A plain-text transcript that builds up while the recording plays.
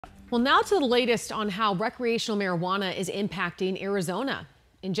Well, now to the latest on how recreational marijuana is impacting Arizona.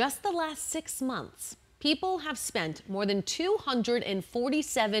 In just the last 6 months, people have spent more than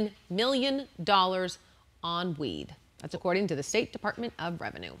 $247 million on weed. That's according to the State Department of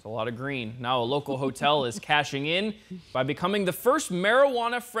Revenue. It's a lot of green. Now a local hotel is cashing in by becoming the first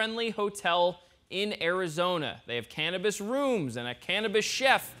marijuana-friendly hotel in Arizona. They have cannabis rooms and a cannabis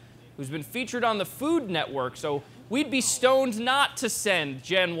chef who's been featured on the Food Network. So we'd be stoned not to send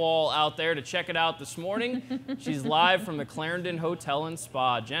Jen Wahl out there to check it out this morning. She's live from the Clarendon Hotel and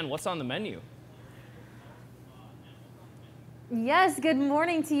Spa. Jen, what's on the menu? Yes, good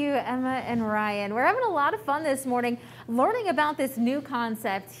morning to you, Emma and Ryan. We're having a lot of fun this morning learning about this new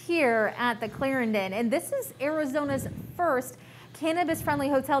concept here at the Clarendon. And this is Arizona's first cannabis-friendly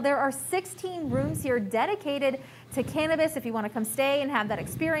hotel. There are 16 rooms here dedicated to cannabis if you want to come stay and have that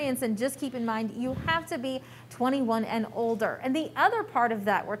experience. And just keep in mind, you have to be 21 and older. And the other part of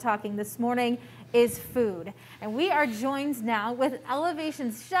that we're talking this morning is food. And we are joined now with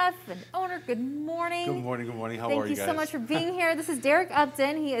Elevation's chef and owner. Good morning. Good morning, good morning. How are you guys? Thank you so much for being here. This is Derek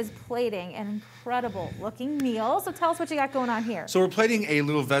Upton. He is plating an incredible looking meal. So tell us what you got going on here. So we're plating a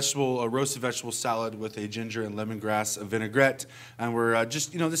little a roasted vegetable salad with a ginger and lemongrass vinaigrette. And we're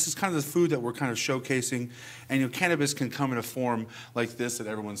just, this is kind of the food that we're kind of showcasing. And cannabis can come in a form like this that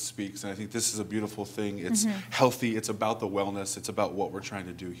everyone speaks. And I think this is a beautiful thing. It's healthy. It's about the wellness. It's about what we're trying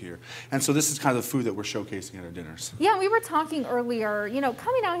to do here. And so this is kind of the food that we're showcasing at our dinners. Yeah, we were talking earlier,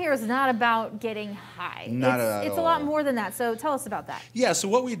 coming out here is not about getting high. It's a lot more than that. So tell us about that. Yeah, so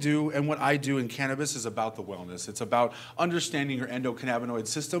what we do and what I do in cannabis is about the wellness. It's about understanding your endocannabinoid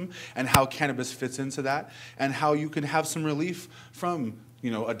system and how cannabis fits into that and how you can have some relief from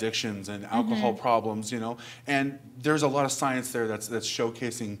addictions and alcohol problems, and there's a lot of science there that's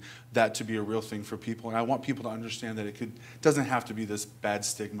showcasing that to be a real thing for people. And I want people to understand that it doesn't have to be this bad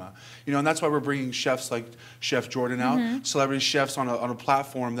stigma, and that's why we're bringing chefs like Chef Jordan out, celebrity chefs on a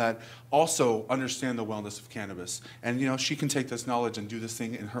platform that also understand the wellness of cannabis. And, she can take this knowledge and do this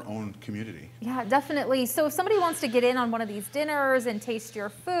thing in her own community. Yeah, definitely. So if somebody wants to get in on one of these dinners and taste your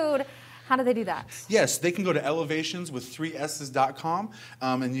food, how do they do that? Yes, they can go to elevations with 3s's.com,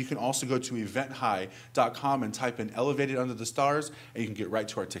 and you can also go to eventhigh.com and type in elevated under the stars, and you can get right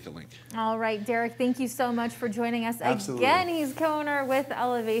to our ticket link. All right, Derek, thank you so much for joining us. Absolutely. Again, he's co-owner with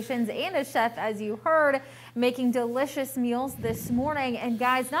Elevations and a chef, as you heard, making delicious meals this morning. And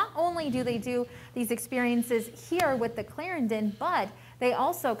guys, not only do they do these experiences here with the Clarendon, but they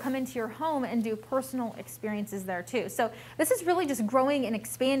also come into your home and do personal experiences there too. So this is really just growing and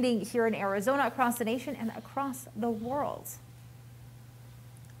expanding here in Arizona, across the nation, and across the world.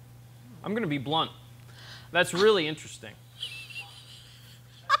 I'm going to be blunt. That's really interesting.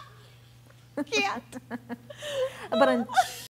 Can't. But